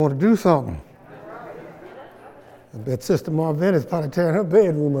Want to do something. I bet Sister Marvin is probably tearing her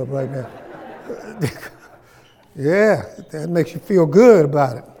bedroom up right now. Yeah, that makes you feel good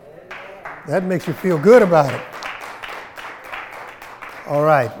about it. That makes you feel good about it. All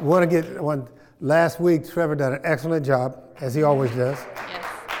right, want to get one. Last week, Trevor done an excellent job, as he always does. Yes.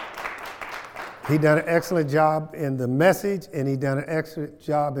 He done an excellent job in the message, and he done an excellent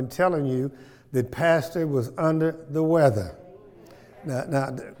job in telling you that Pastor was under the weather.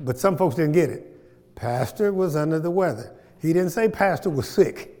 Now, but some folks didn't get it. Pastor was under the weather. He didn't say Pastor was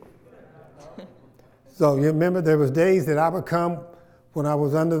sick. So you remember there was days that I would come when I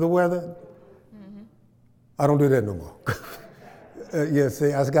was under the weather? Mm-hmm. I don't do that no more. Yeah,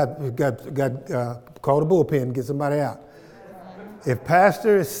 see, I just got call the bullpen and get somebody out. If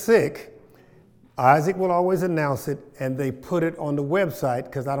Pastor is sick, Isaac will always announce it, and they put it on the website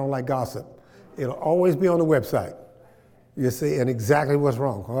because I don't like gossip. It'll always be on the website. You see, and exactly what's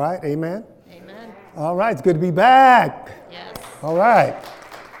wrong. All right, amen? Amen. All right, it's good to be back. Yes. All right.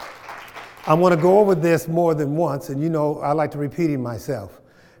 I want to go over this more than once, and you know I like to repeating myself.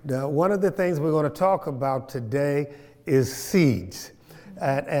 Now, one of the things we're going to talk about today is seeds.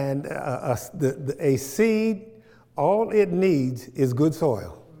 And a seed, all it needs is good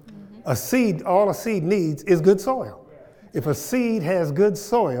soil. Mm-hmm. All a seed needs is good soil. If a seed has good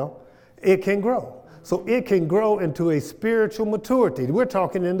soil, it can grow. So it can grow into a spiritual maturity. We're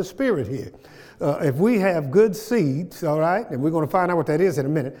talking in the spirit here. If we have good seeds, all right, and we're going to find out what that is in a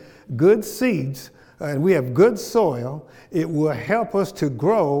minute, good seeds, and we have good soil, it will help us to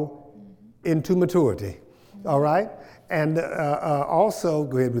grow into maturity, all right? And also,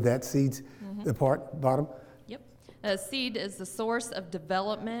 go ahead with that, seeds, the part, bottom. Yep. A seed is the source of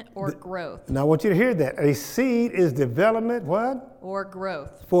development or growth. Now I want you to hear that. A seed is development, what? Or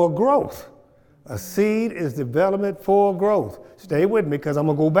growth. For growth. A seed is development for growth. Stay with me because I'm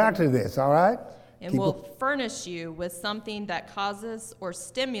going to go back to this, all right? And will furnish you with something that causes or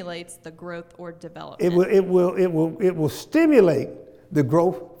stimulates the growth or development. It will stimulate the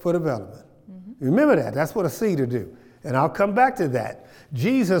growth for development. Mm-hmm. Remember that. That's what a seed will do. And I'll come back to that.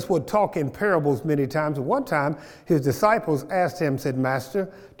 Jesus would talk in parables many times. One time, his disciples asked him, said,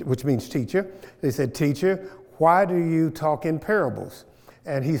 Master, which means teacher. They said, Teacher, why do you talk in parables?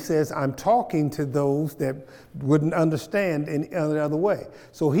 And he says, I'm talking to those that wouldn't understand any other way.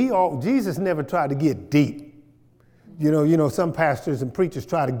 So Jesus never tried to get deep. You know, some pastors and preachers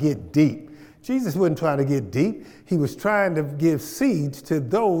try to get deep. Jesus wasn't trying to get deep. He was trying to give seeds to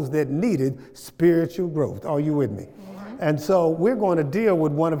those that needed spiritual growth. Are you with me? Mm-hmm. And so we're going to deal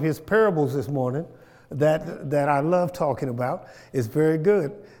with one of his parables this morning that I love talking about. It's very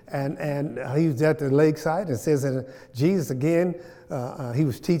good. And he was at the lakeside. It says that Jesus, again, he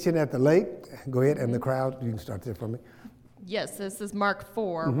was teaching at the lake. Go ahead, and the crowd, you can start there for me. Yes, this is Mark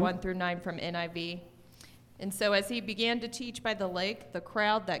 4, 1 through 9 from NIV. And so as he began to teach by the lake, the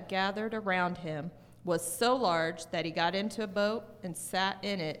crowd that gathered around him was so large that he got into a boat and sat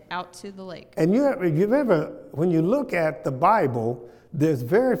in it out to the lake. And when you look at the Bible, there's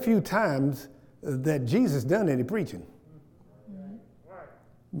very few times that Jesus done any preaching.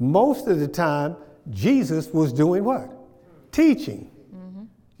 Most of the time, Jesus was doing what? Teaching. Mm-hmm.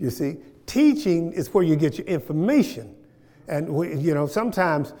 You see, teaching is where you get your information. And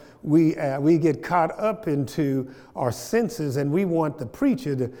sometimes we get caught up into our senses, and we want the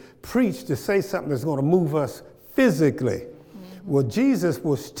preacher to preach, to say something that's going to move us physically. Mm-hmm. Well, Jesus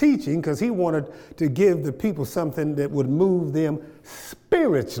was teaching because he wanted to give the people something that would move them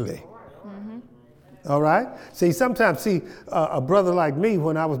spiritually. All right? Sometimes a brother like me,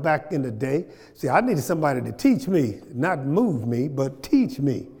 when I was back in the day, I needed somebody to teach me, not move me, but teach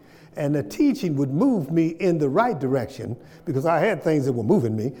me. And the teaching would move me in the right direction because I had things that were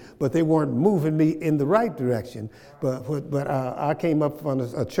moving me, but they weren't moving me in the right direction. But I came up from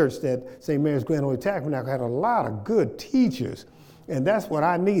a church that St. Mary's Grand Holy Tabernacle had a lot of good teachers, and that's what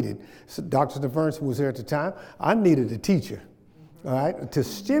I needed. So Dr. Stevenson was there at the time. I needed a teacher, all right, to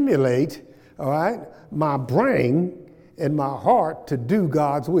stimulate, all right, my brain and my heart to do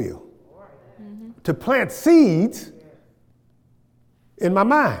God's will, to plant seeds in my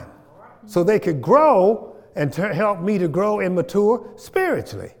mind so they could grow and help me to grow and mature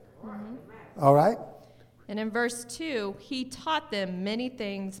spiritually. All right? And in verse 2, he taught them many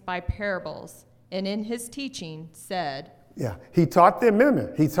things by parables, and in his teaching said, yeah, he taught them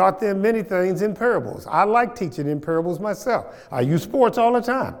many things in parables. I like teaching in parables myself. I use sports all the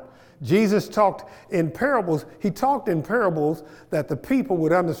time. Jesus talked in parables. He talked in parables that the people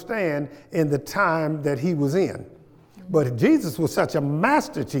would understand in the time that he was in. But Jesus was such a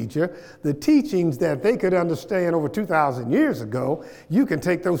master teacher, the teachings that they could understand over 2,000 years ago, you can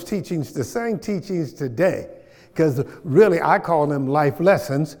take those teachings, the same teachings today. Because really, I call them life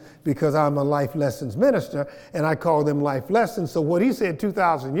lessons because I'm a life lessons minister, and I call them life lessons. So what he said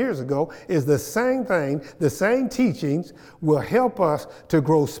 2,000 years ago is the same thing, the same teachings will help us to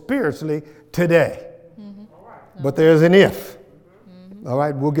grow spiritually today. But there's an if. All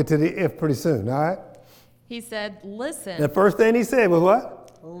right, we'll get to the if pretty soon, all right? He said, listen. The first thing he said was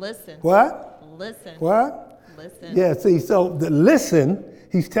what? Listen. What? Listen. What? Listen. Yeah, see, so the listen,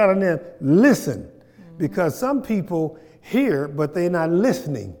 he's telling them, listen. Because some people hear, but they're not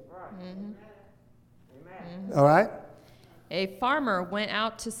listening. All right? A farmer went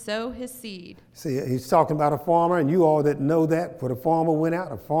out to sow his seed. See, he's talking about a farmer, and you all that know that, when a farmer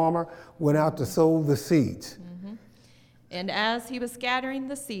went out to sow the seeds. And as he was scattering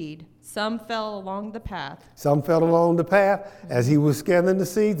the seed, some fell along the path. Some fell along the path as he was scattering the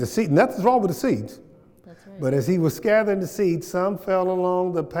seeds. Nothing's wrong with the seeds. That's right. But as he was scattering the seeds, some fell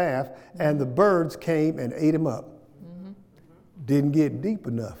along the path, and the birds came and ate them up. Didn't get deep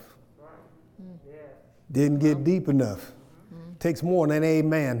enough. Didn't get deep enough. Takes more than an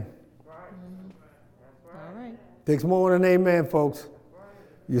amen. All right. Takes more than an amen, folks.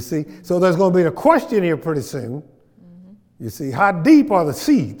 You see? So there's going to be a question here pretty soon. You see, how deep are the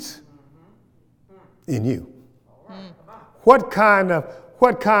seeds in you? What kind of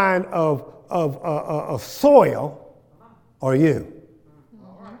soil are you?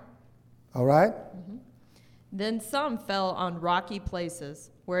 All right? Then some fell on rocky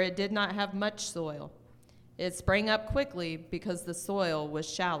places where it did not have much soil. It sprang up quickly because the soil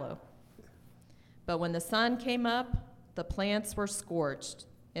was shallow. But when the sun came up, the plants were scorched,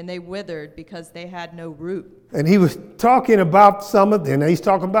 and they withered because they had no root. And he was talking about some of them. He's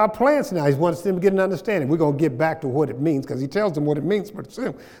talking about plants now. He wants them to get an understanding. We're going to get back to what it means because he tells them what it means pretty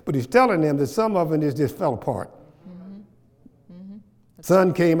soon. But he's telling them that some of it just fell apart.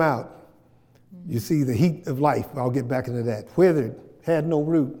 Sun came out. You see the heat of life. I'll get back into that. Withered, had no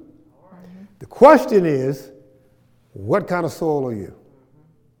root. The question is, what kind of soil are you?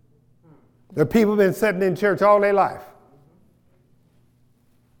 There are people been sitting in church all their life.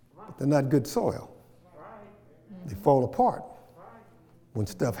 They're not good soil. They fall apart when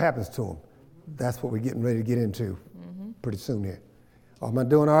stuff happens to them. That's what we're getting ready to get into pretty soon here. Am I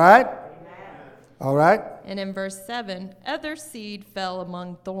doing all right? All right? And in verse 7, other seed fell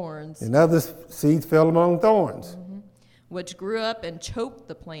among thorns, And other seeds fell among thorns. which grew up and choked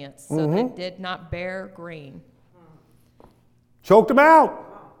the plants, so they did not bear grain. Choked them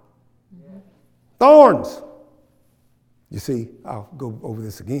out. Thorns. You see, I'll go over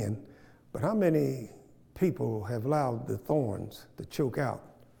this again, but how many people have allowed the thorns to choke out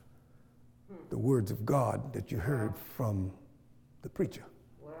the words of God that you heard from the preacher,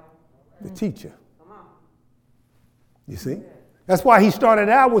 the teacher? You see? That's why he started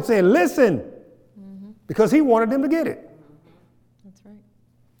out with saying, listen, because he wanted them to get it. That's right.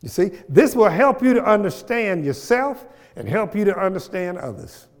 You see, this will help you to understand yourself and help you to understand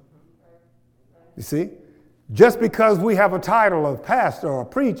others. You see? Just because we have a title of pastor or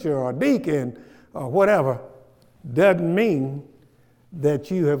preacher or deacon or whatever doesn't mean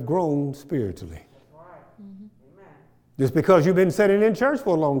that you have grown spiritually. Just because you've been sitting in church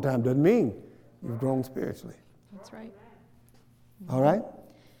for a long time doesn't mean you've grown spiritually. That's right. All right?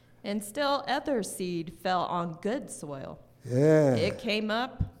 And still other seed fell on good soil. Yeah. It came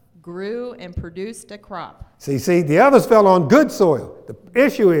up, grew, and produced a crop. See, the others fell on good soil. The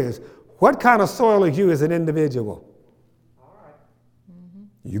issue is, what kind of soil are you as an individual?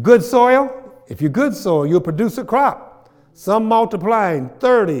 You good soil? If you're good soil, you'll produce a crop. Some multiplying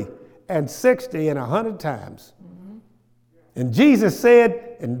 30 and 60 and 100 times. And Jesus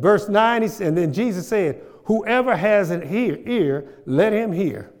said in verse 9, and then Jesus said, whoever has an ear, let him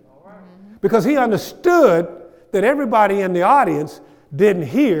hear. Because he understood that everybody in the audience didn't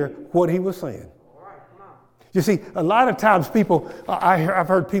hear what he was saying. You see, a lot of times people, I've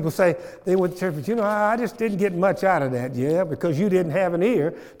heard people say, they went to church, but I just didn't get much out of that. Yeah, because you didn't have an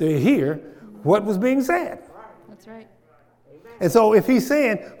ear to hear what was being said. That's right. And so if he's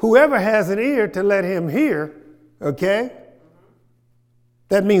saying, whoever has an ear to let him hear, okay,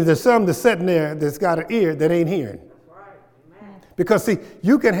 that means there's some that's sitting there that's got an ear that ain't hearing. Because see,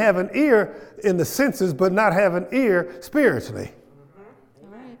 you can have an ear in the senses, but not have an ear spiritually.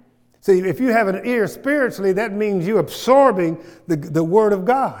 See, if you have an ear spiritually, that means you're absorbing the Word of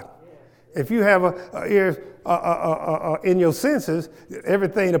God. If you have an ear in your senses,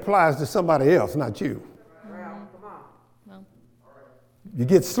 everything applies to somebody else, not you. You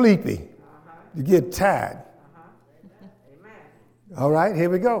get sleepy. You get tired. All right, here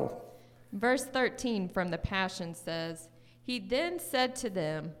we go. Verse 13 from the Passion says, "He then said to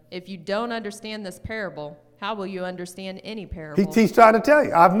them, if you don't understand this parable, how will you understand any parable?" He's trying to tell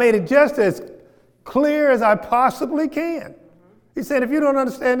you, I've made it just as clear as I possibly can. He said, if you don't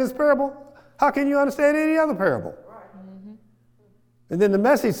understand this parable, how can you understand any other parable? And then the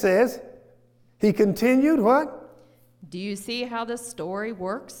Message says, he continued, what? "Do you see how this story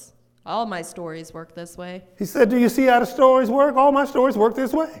works? All my stories work this way." He said, do you see how the stories work? All my stories work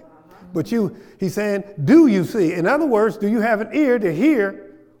this way. But he's saying, do you see? In other words, do you have an ear to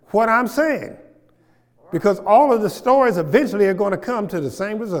hear what I'm saying? Because all of the stories eventually are going to come to the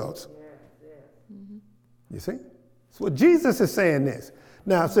same results. You see? That's what Jesus is saying this.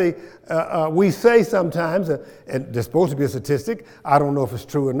 Now, see, we say sometimes, and there's supposed to be a statistic, I don't know if it's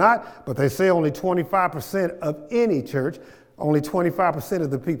true or not, but they say only 25% of any church, only 25% of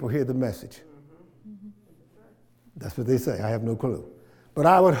the people hear the message. That's what they say. I have no clue. But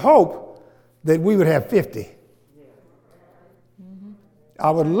I would hope that we would have 50.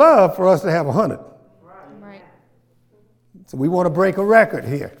 I would love for us to have 100. Right. So we want to break a record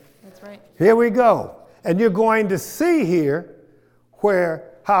here. That's right. Here we go. And you're going to see here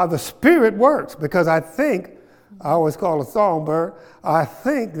how the Spirit works, because I think, I always call her Songbird, I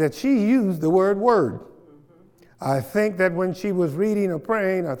think that she used the word. I think that when she was reading or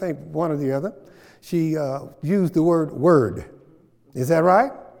praying, I think one or the other, she used the word. Is that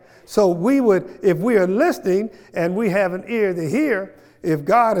right? So we would, if we are listening and we have an ear to hear, if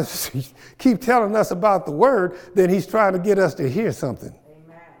God is keep telling us about the word, then he's trying to get us to hear something.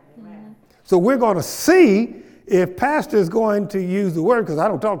 Amen. So we're going to see if Pastor is going to use the word, because I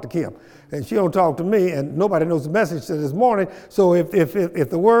don't talk to Kim, and she don't talk to me, and nobody knows the message to this morning. So if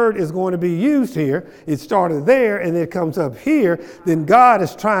the word is going to be used here, it started there and it comes up here, then God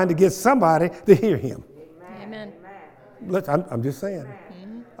is trying to get somebody to hear him. Amen. I'm just saying.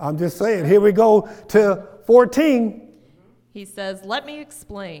 I'm just saying. Here we go to 14. He says, "Let me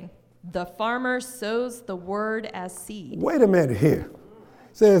explain. The farmer sows the word as seed." Wait a minute here.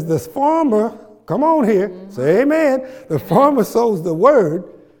 It says the farmer, come on here, say amen. The farmer sows the word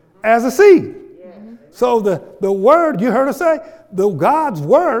as a seed. So the word, you heard her say, the God's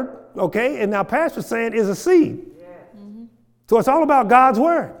word, okay, and now Pastor's saying is a seed. So it's all about God's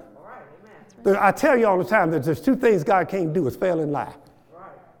word. I tell you all the time that there's two things God can't do is fail and lie.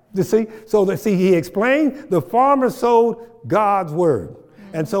 You see? So he explained the farmer sowed God's word.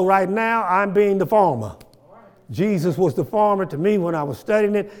 And so right now I'm being the farmer. Jesus was the farmer to me when I was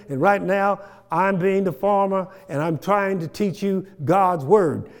studying it. And right now I'm being the farmer and I'm trying to teach you God's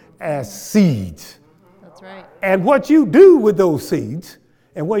word as seeds. That's right. And what you do with those seeds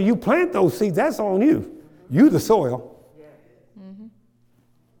and where you plant those seeds, that's on you. You the soil.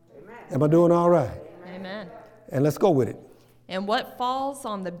 Am I doing all right? Amen. And let's go with it. "And what falls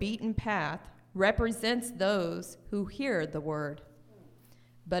on the beaten path represents those who hear the word.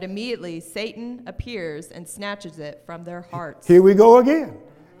 But immediately Satan appears and snatches it from their hearts." Here we go again.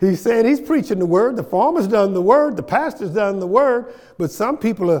 He said he's preaching the word. The farmer's done the word. The pastor's done the word. But some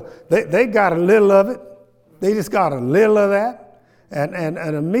people, they got a little of it. They just got a little of that. And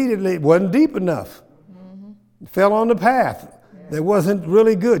immediately it wasn't deep enough. It fell on the path. That wasn't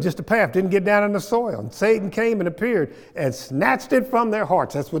really good. Just the path. Didn't get down in the soil. And Satan came and appeared and snatched it from their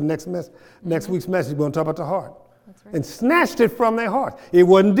hearts. That's what next week's message, we're going to talk about the heart. That's right. And snatched it from their heart. It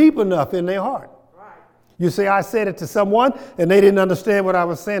wasn't deep enough in their heart. Right. You see, I said it to someone and they didn't understand what I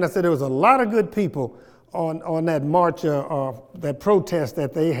was saying. I said there was a lot of good people on that march or that protest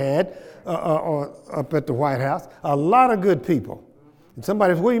that they had up at the White House. A lot of good people. And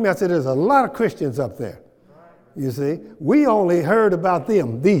somebody was with me. I said there's a lot of Christians up there. You see, we only heard about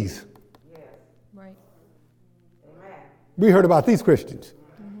them, these. Right. We heard about these Christians.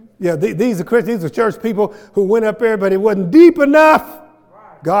 Yeah, these are Christians, these are church people who went up there, but it wasn't deep enough.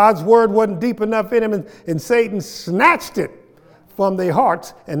 God's word wasn't deep enough in them, and Satan snatched it from their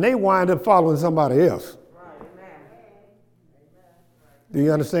hearts, and they wind up following somebody else. Do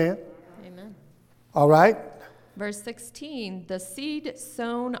you understand? Amen. All right. Verse 16, "The seed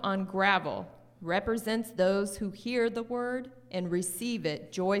sown on gravel represents those who hear the word and receive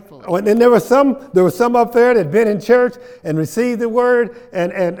it joyfully." Oh, and then there were some up there that had been in church and received the word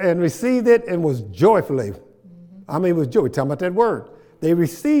and received it and was joyfully. I mean, it was joy. We're talking about that word. They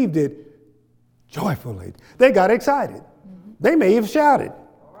received it joyfully. They got excited. They may have shouted.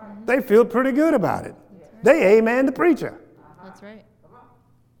 They feel pretty good about it. They amen the preacher. That's right.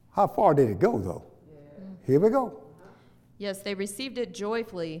 How far did it go, though? Here we go. Yes, they received it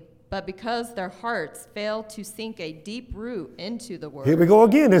joyfully, but because their hearts failed to sink a deep root into the word. Here we go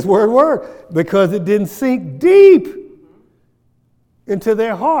again, this word, because it didn't sink deep. into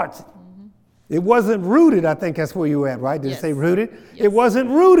their hearts. It wasn't rooted. I think that's where you were at, right? Did Yes. it say rooted? Yes. It wasn't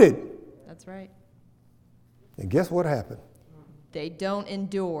rooted. That's right. And guess what happened? They don't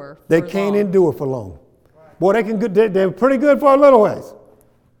endure. They for can't long. endure for long. Boy, they're pretty good for a little ways,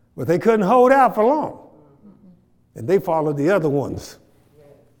 but they couldn't hold out for long. And they followed the other ones.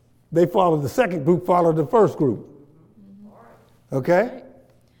 They followed the second group, followed the first group. Okay?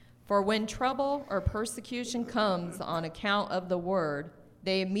 For when trouble or persecution comes on account of the word,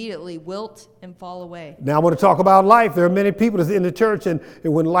 they immediately wilt and fall away. Now I want to talk about life. There are many people that's in the church, and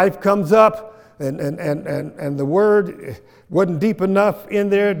when life comes up and the word wasn't deep enough in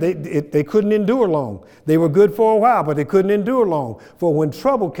there, they couldn't endure long. They were good for a while, but they couldn't endure long. For when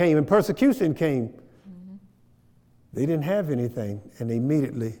trouble came and persecution came, they didn't have anything, and they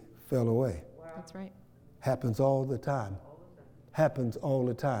immediately fell away. That's right. Happens all the time. Happens all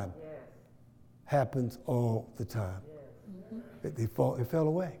the time. Happens all the time. They fell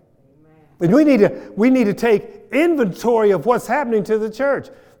away. And we need to take inventory of what's happening to the church.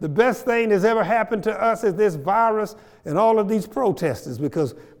 The best thing that's ever happened to us is this virus and all of these protesters,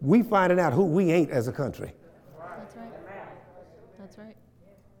 because we finding out who we ain't as a country. That's right. That's right.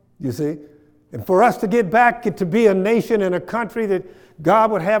 You see? And for us to get back to be a nation and a country that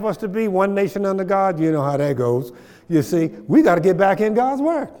God would have us to be, one nation under God, you know how that goes. You see, we got to get back in God's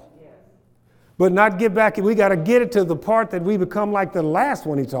word. But not get back, we got to get it to the part that we become like the last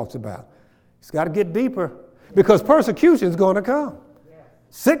one he talks about. It's got to get deeper, because persecution is going to come.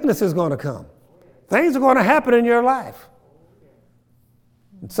 Sickness is going to come. Things are going to happen in your life.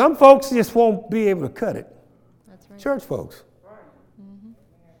 And some folks just won't be able to cut it. That's right. Church folks.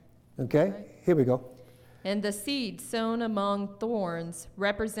 Okay, here we go. And the seed sown among thorns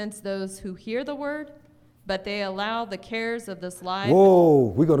represents those who hear the word, but they allow the cares of this life.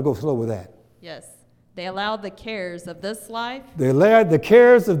 Whoa, we're going to go slow with that. Yes. They allow the cares of this life. They allow the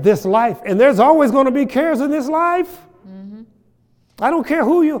cares of this life. And there's always going to be cares in this life. I don't care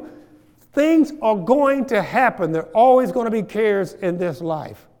who you, things are going to happen. There are always going to be cares in this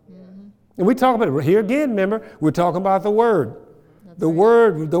life. And we talk about it here again, remember, we're talking about the word. The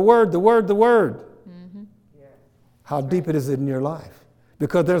word. How deep it is in your life.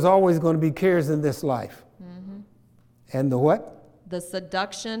 Because there's always going to be cares in this life. And the what? The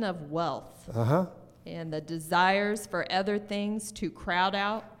seduction of wealth. Uh-huh. And the desires for other things to crowd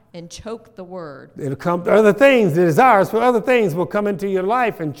out and choke the word. It'll come, other things, the desires for other things will come into your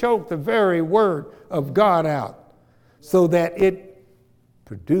life and choke the very word of God out, so that it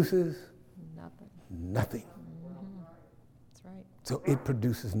produces nothing. That's right. So it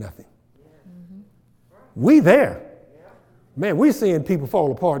produces nothing. We there. Man, we're seeing people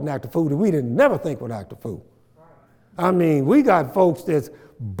fall apart and act a fool that we didn't never think would act a fool. I mean, we got folks that's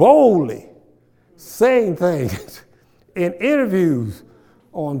boldly saying things in interviews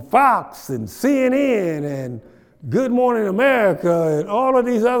on Fox and CNN and Good Morning America and all of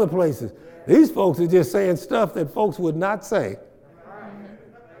these other places. These folks are just saying stuff that folks would not say.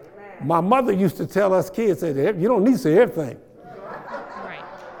 My mother used to tell us kids, you don't need to say everything. Right.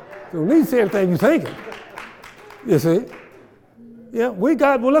 You don't need to say everything you're thinking. You see? Yeah,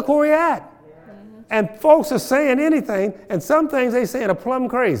 well, look where we're at. And folks are saying anything, and some things they saying are plumb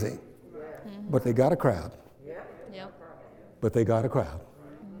crazy. But they got a crowd. Yep. But they got a crowd.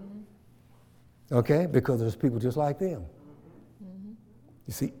 Okay? Because there's people just like them.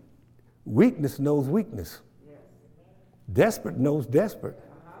 You see, weakness knows weakness. Desperate knows desperate.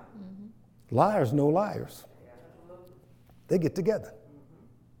 Liars know liars. They get together.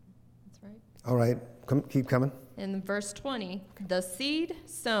 That's right. All right, keep coming. In verse 20, the seed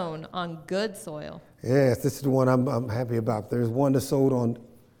sown on good soil. Yes, this is the one I'm happy about. There's one that's sowed on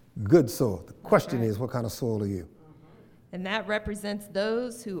good soil. The question is, what kind of soil are you? And that represents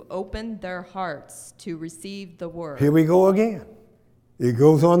those who open their hearts to receive the word. Here we go again. It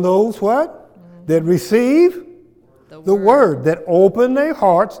goes on those what? That receive the word, that open their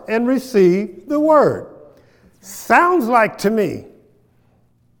hearts and receive the word. Sounds like to me,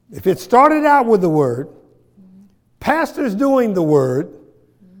 if it started out with the word, pastors doing the word,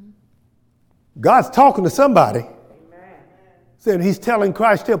 God's talking to somebody, saying he's telling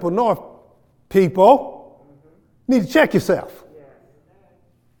Christ Temple North people, you need to check yourself.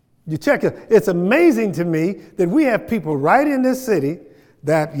 You check it. It's amazing to me that we have people right in this city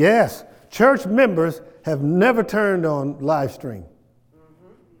that, yes, church members have never turned on live stream.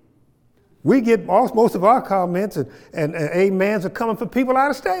 We get most of our comments and amens are coming from people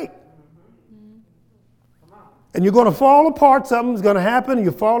out of state. And you're going to fall apart. Something's going to happen. And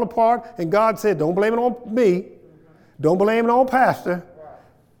you fall apart. And God said, don't blame it on me. Don't blame it on pastor.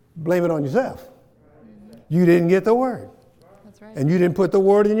 Blame it on yourself. You didn't get the word. That's right. And you didn't put the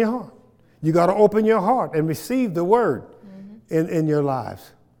word in your heart. You got to open your heart and receive the word in your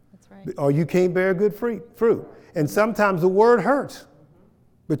lives. That's right. Or you can't bear good fruit. And sometimes the word hurts,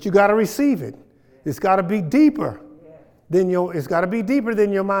 but you got to receive it. It's got to be deeper than it's got to be deeper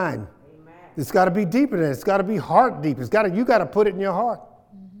than your mind. It's got to be deeper than it. It's got to be heart deep. You got to put it in your heart.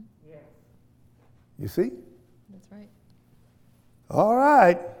 You see? That's right. All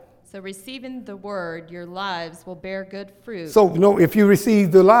right. So receiving the word, your lives will bear good fruit. So, if you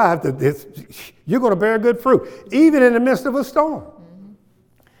receive the life, you're going to bear good fruit, even in the midst of a storm.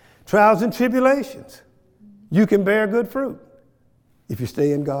 Trials and tribulations, you can bear good fruit if you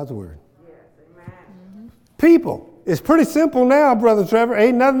stay in God's word. People, it's pretty simple now, Brother Trevor.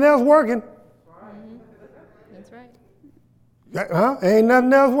 Ain't nothing else working. That's right. Ain't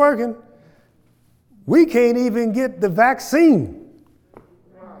nothing else working. We can't even get the vaccine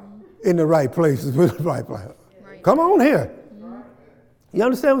in the right places with the right place. Right. Come on here. You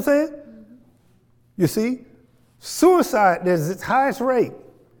understand what I'm saying? You see, suicide is its highest rate.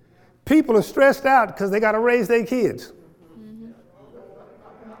 People are stressed out because they got to raise their kids.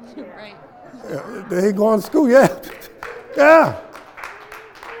 Right. They ain't going to school yet. Yeah.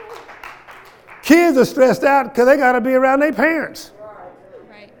 Kids are stressed out because they got to be around their parents.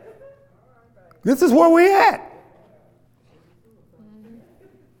 Right. This is where we at.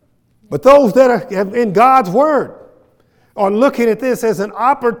 But those that are in God's word are looking at this as an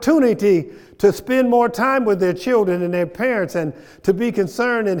opportunity to spend more time with their children and their parents and to be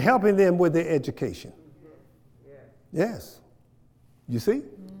concerned in helping them with their education. Yes. You see?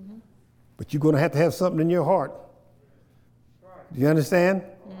 But you're going to have something in your heart. Do you understand?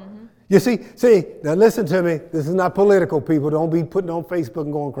 You see, now listen to me. This is not political, people. Don't be putting on Facebook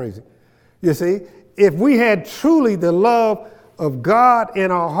and going crazy. You see, if we had truly the love of God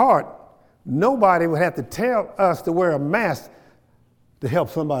in our heart, nobody would have to tell us to wear a mask to help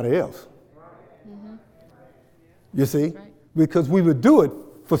somebody else. You see? Because we would do it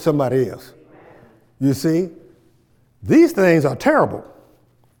for somebody else. You see? These things are terrible.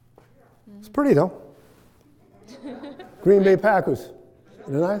 It's pretty, though. Green Bay Packers.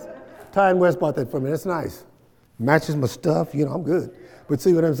 Isn't it nice? Ty and West bought that for me. That's nice. Matches my stuff. I'm good. But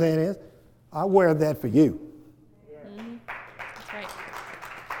see what I'm saying is, I wear that for you. That's right.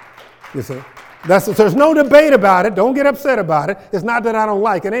 You see? There's no debate about it. Don't get upset about it. It's not that I don't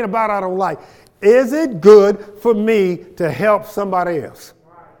like. It ain't about I don't like. Is it good for me to help somebody else?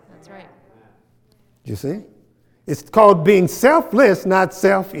 That's right. You see? It's called being selfless, not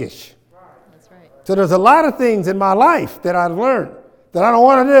selfish. That's right. So there's a lot of things in my life that I've learned that I don't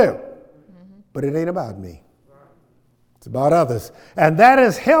want to do. But it ain't about me. It's about others. And that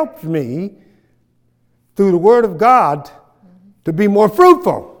has helped me through the Word of God to be more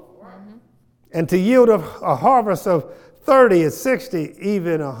fruitful and to yield a harvest of 30 and 60,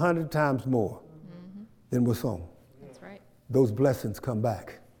 even 100 times more than was sown. That's right. Those blessings come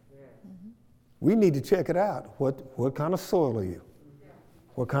back. We need to check it out. What kind of soil are you?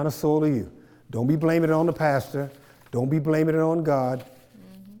 What kind of soil are you? Don't be blaming it on the pastor. Don't be blaming it on God.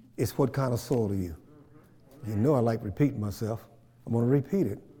 It's what kind of soil are you? You know I like repeating myself. I'm going to repeat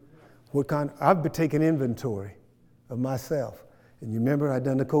it. I've been taking inventory of myself. And you remember I'd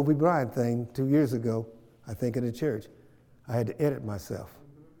done the Kobe Bryant thing 2 years ago, I think in the church. I had to edit myself.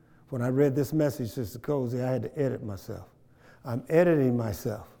 When I read this message, Sister Cozy, I had to edit myself. I'm editing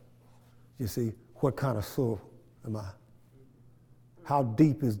myself. You see, what kind of soil am I? How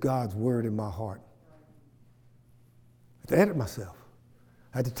deep is God's word in my heart? I had to edit myself.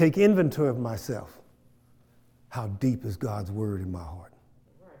 I had to take inventory of myself. How deep is God's word in my heart?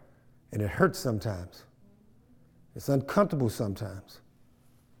 And it hurts sometimes. It's uncomfortable sometimes.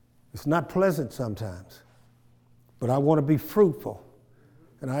 It's not pleasant sometimes. But I want to be fruitful.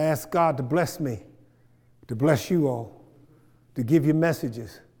 And I ask God to bless me, to bless you all, to give you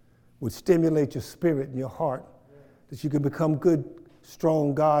messages which stimulate your spirit and your heart, that you can become good,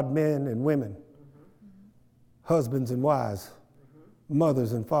 strong God men and women, husbands and wives,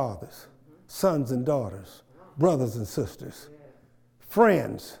 mothers and fathers, sons and daughters, brothers and sisters,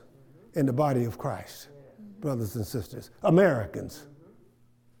 friends in the body of Christ, brothers and sisters, Americans,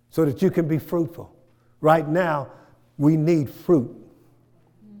 so that you can be fruitful. Right now, we need fruit.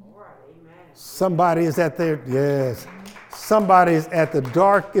 Somebody is at their, yes, somebody is at the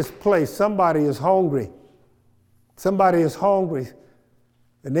darkest place. Somebody is hungry. Somebody is hungry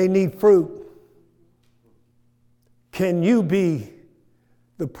and they need fruit. Can you be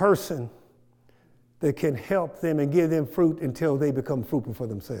the person that can help them and give them fruit until they become fruitful for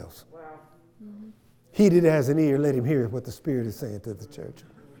themselves? Wow. He that has an ear, let him hear what the Spirit is saying to the church.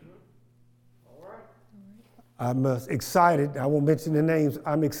 I'm excited. I won't mention the names.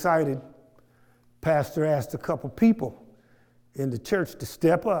 I'm excited. Pastor asked a couple people in the church to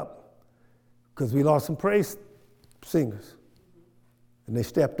step up because we lost some praise singers. And they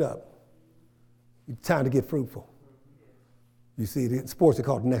stepped up. It's time to get fruitful. You see, in sports they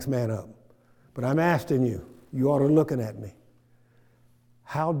call it the next man up. But I'm asking you, you ought to be looking at me.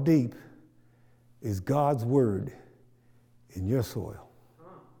 How deep is God's word in your soil?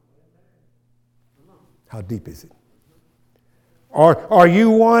 How deep is it? Are you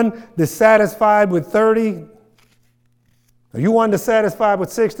one that's satisfied with 30? Are you one that's satisfied with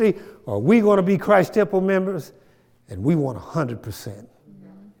 60? Or are we going to be Christ Temple members and we want 100%?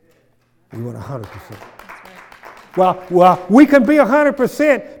 We want 100%. Well, we can be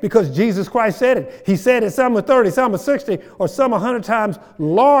 100% because Jesus Christ said it. He said it, some are 30, some are 60, or some 100 times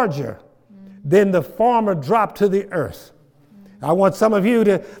larger than the farmer dropped to the earth. I want some of you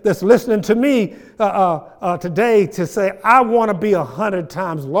that's listening to me today to say, I want to be 100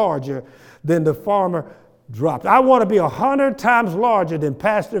 times larger than the farmer dropped. I want to be 100 times larger than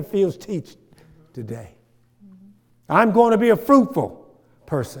Pastor Fields teach today. I'm going to be a fruitful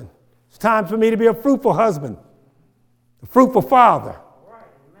person. It's time for me to be a fruitful husband, a fruitful father,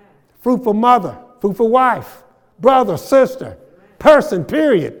 fruitful mother, fruitful wife, brother, sister, person,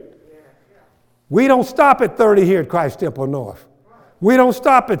 period. We don't stop at 30 here at Christ Temple North. We don't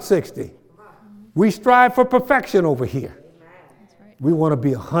stop at 60. We strive for perfection over here. We want to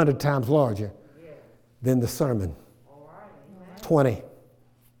be 100 times larger than the sermon. 20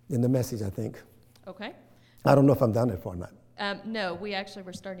 in the message, I think. Okay. I don't know if I'm down there for or not. No, we actually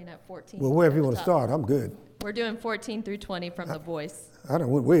were starting at 14. Well, wherever you want to start, I'm good. We're doing 14 through 20 from The Voice. I done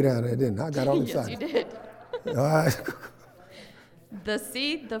went way down there, didn't I? I got all Yes, excited. you did. All right. The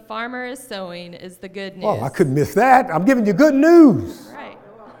seed the farmer is sowing is the good news. Oh, I couldn't miss that. I'm giving you good news. Right.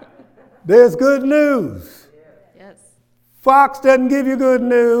 There's good news. Yes. Fox doesn't give you good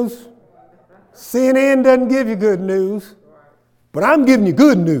news. CNN doesn't give you good news. But I'm giving you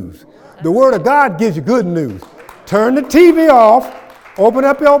good news. The Word of God gives you good news. Turn the TV off, open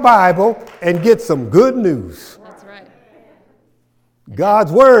up your Bible, and get some good news. That's right.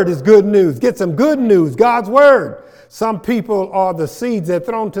 God's Word is good news. Get some good news. God's Word. Some people are the seeds that are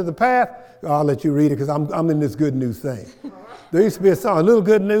thrown to the path. I'll let you read it because I'm in this good news thing. There used to be a song, A Little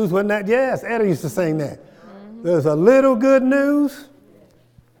Good News, wasn't that? Yes, Etta used to sing that. There's a little good news.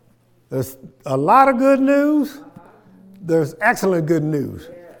 There's a lot of good news. There's excellent good news.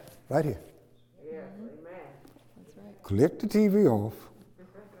 Right here. That's right. Click the TV off,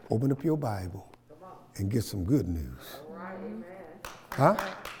 open up your Bible, and get some good news. Huh?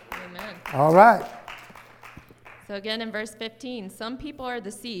 Amen. All right. So again in verse 15, some people are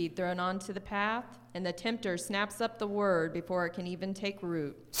the seed thrown onto the path, and the tempter snaps up the word before it can even take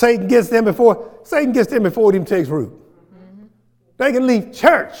root. Satan gets them before it even takes root. They can leave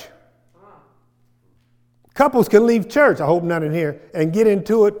church. Couples can leave church, I hope not in here, and get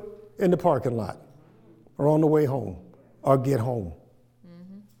into it in the parking lot or on the way home or get home.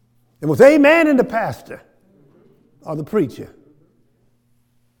 And was amen in the pastor or the preacher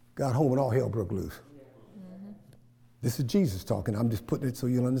got home and all hell broke loose. This is Jesus talking. I'm just putting it so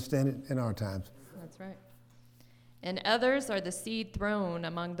you'll understand it in our times. That's right. And others are the seed thrown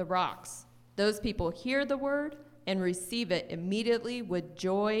among the rocks. Those people hear the word and receive it immediately with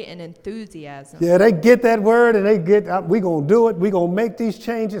joy and enthusiasm. Yeah, they get that word and they get, we're going to do it. We're going to make these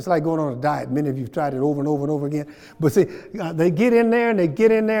changes. It's like going on a diet. Many of you have tried it over and over and over again. But see, they get in there and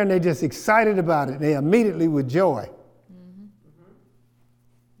they're just excited about it. They immediately with joy.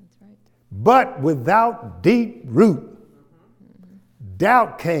 That's right. But without deep root,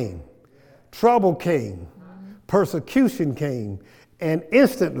 doubt came, trouble came, persecution came, and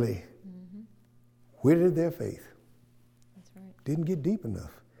instantly withered their faith. That's right. Didn't get deep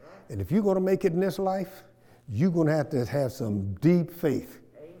enough. And if you're going to make it in this life, you're going to have some deep faith.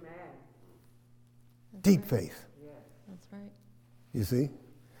 Amen. Deep faith. That's right. You see?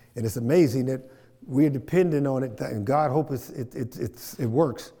 And it's amazing that we're dependent on it, and God hopes it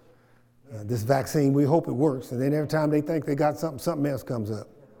works. This vaccine, we hope it works. And then every time they think they got something else comes up.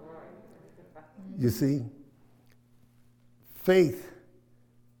 You see? Faith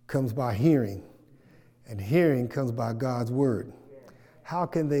comes by hearing, and hearing comes by God's word. How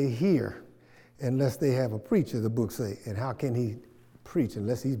can they hear unless they have a preacher, the book say? And how can he preach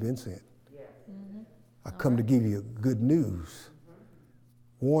unless he's been sent? I come to give you good news,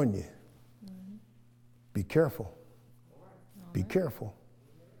 warn you. Be careful. Be careful.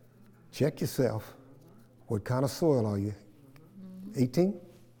 Check yourself. What kind of soil are you? 18?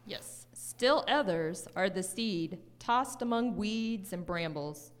 Yes. Still others are the seed tossed among weeds and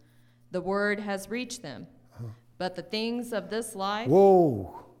brambles. The word has reached them. But the things of this life.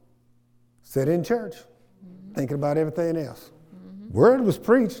 Whoa. Sit in church, thinking about everything else. Word was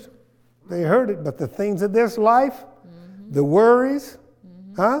preached. They heard it, but the things of this life, the worries,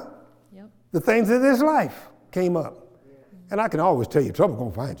 Yep. the things of this life came up. And I can always tell you, trouble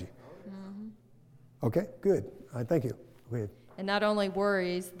gonna find you. Okay, good. All right, thank you. Go ahead. And not only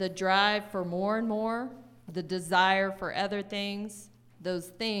worries, the drive for more and more, the desire for other things, those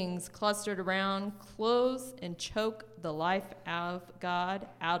things clustered around close and choke the life of God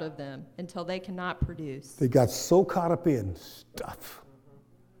out of them until they cannot produce. They got so caught up in stuff.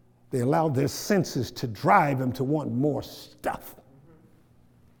 They allowed their senses to drive them to want more stuff.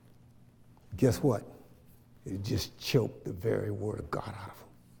 Guess what? It just choked the very word of God out of them.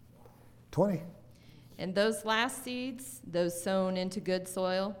 20. And those last seeds, those sown into good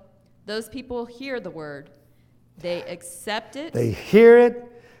soil, those people hear the word. They accept it. They hear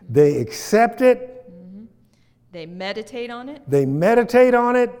it. They accept it. They meditate on it. They meditate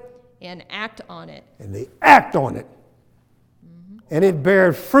on it. And act on it. And they act on it. And it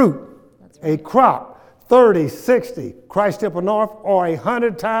bears fruit. That's right. A crop, 30, 60, Christ Temple North, or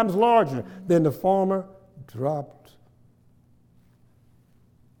 100 times larger than the former dropped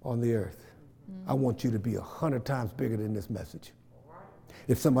on the earth. I want you to be 100 times bigger than this message.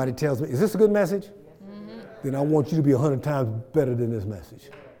 If somebody tells me, is this a good message? Then I want you to be 100 times better than this message.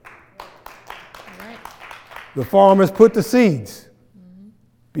 All right. The farmers put the seeds.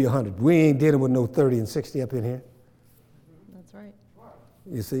 Be 100. We ain't dealing with no 30 and 60 up in here. That's right.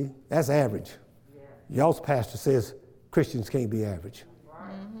 You see, that's average. Y'all's pastor says Christians can't be average.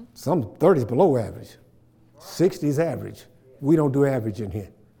 Some 30 is below average. 60 is average. We don't do average in here.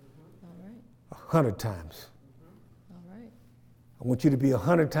 All right. 100 times. All right. I want you to be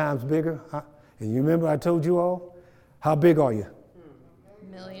 100 times bigger. And you remember I told you all? How big are you?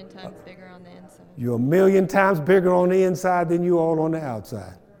 1,000,000 times bigger on the inside. You're 1,000,000 times bigger on the inside than you all on the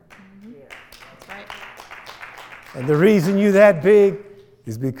outside. That's right. And the reason you're that big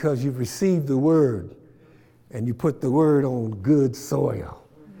is because you've received the word and you put the word on good soil.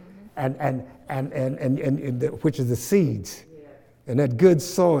 Which is the seeds. And that good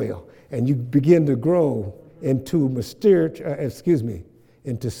soil. And you begin to grow into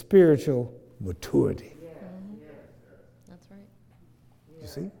into spiritual maturity. That's right. You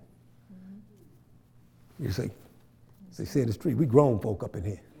see? You see? They say in the street, we grown folk up in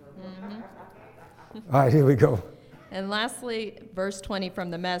here. All right, here we go. And lastly, verse 20 from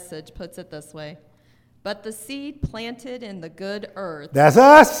the Message puts it this way. But the seed planted in the good earth. That's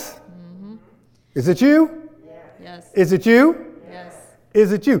us. Is it you? Yes. Is it you? Yes.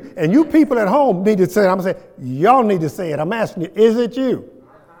 Is it you? And you people at home need to say it. I'm saying, y'all need to say it. I'm asking you, is it you?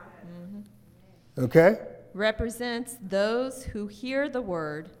 Okay? Represents those who hear the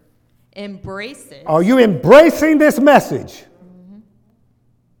word, embrace it. Are you embracing this message?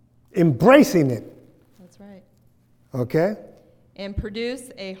 Embracing it. That's right. Okay? And produce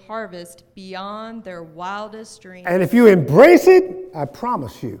a harvest beyond their wildest dreams. And if you embrace it, I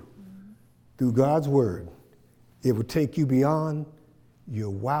promise you, through God's word, it will take you beyond your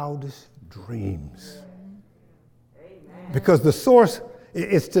wildest dreams. Because the source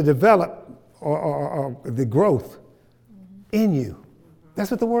is to develop or the growth in you. That's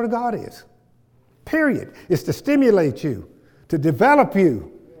what the word of God is. Period. It's to stimulate you, to develop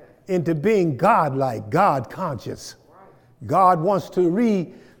you into being God-like, God-conscious. God wants to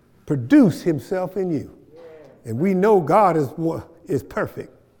reproduce himself in you. And we know God is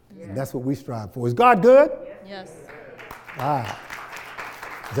perfect. And that's what we strive for. Is God good? Yes.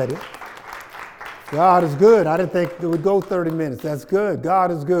 Is that it? God is good. I didn't think it would go 30 minutes. That's good.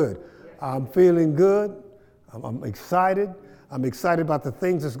 God is good. I'm feeling good. I'm excited. I'm excited about the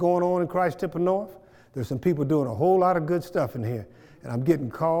things that's going on in Christ Temple North. There's some people doing a whole lot of good stuff in here. And I'm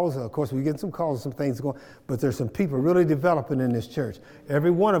getting calls. Of course, we're getting some calls, some things going. But there's some people really developing in this church. Every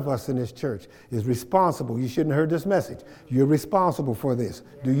one of us in this church is responsible. You shouldn't have heard this message. You're responsible for this.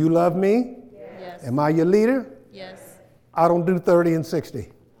 Do you love me? Yes. Am I your leader? Yes. I don't do 30 and 60.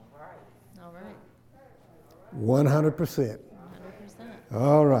 All right. 100%. 100%.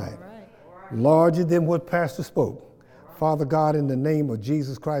 All right. All right. Larger than what Pastor spoke. Father God, in the name of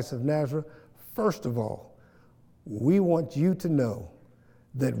Jesus Christ of Nazareth, first of all, we want you to know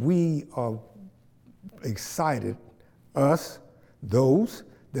that we are excited, us, those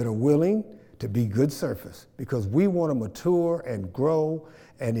that are willing to be good surface, because we want to mature and grow,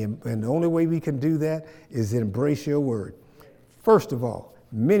 and the only way we can do that is embrace your word. First of all,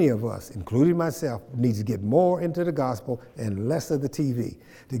 many of us, including myself, need to get more into the gospel and less of the TV,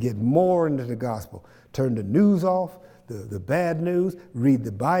 to get more into the gospel. Turn the news off, the bad news, read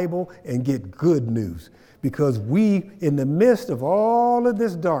the Bible, and get good news. Because we, in the midst of all of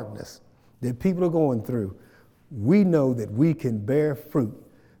this darkness that people are going through, we know that we can bear fruit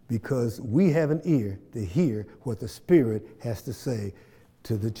because we have an ear to hear what the Spirit has to say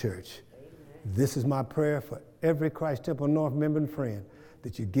to the church. Amen. This is my prayer for every Christ Temple North member and friend,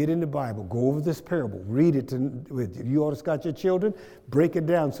 that you get in the Bible, go over this parable, read it. If you always got your children, break it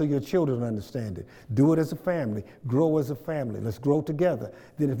down so your children understand it. Do it as a family. Grow as a family. Let's grow together.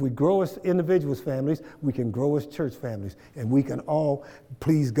 Then if we grow as individuals families, we can grow as church families. And we can all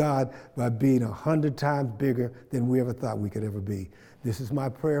please God by being 100 times bigger than we ever thought we could ever be. This is my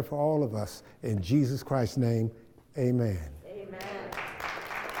prayer for all of us. In Jesus Christ's name, amen. Amen.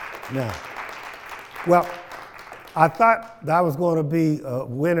 Now, well, I thought that I was going to be a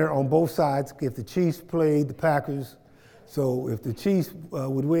winner on both sides if the Chiefs played the Packers. So if the Chiefs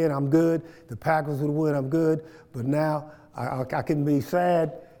would win, I'm good. The Packers would win, I'm good. But now I can be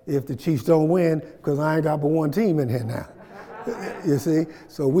sad if the Chiefs don't win because I ain't got but one team in here now. You see?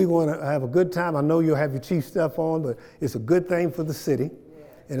 So we want to have a good time. I know you'll have your Chiefs stuff on, but it's a good thing for the city.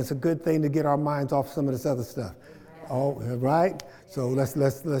 And it's a good thing to get our minds off some of this other stuff. All right? So let's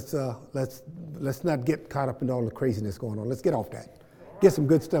not get caught up in all the craziness going on. Let's get off that. Get some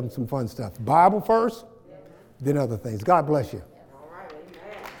good stuff and some fun stuff. Bible first, then other things. God bless you.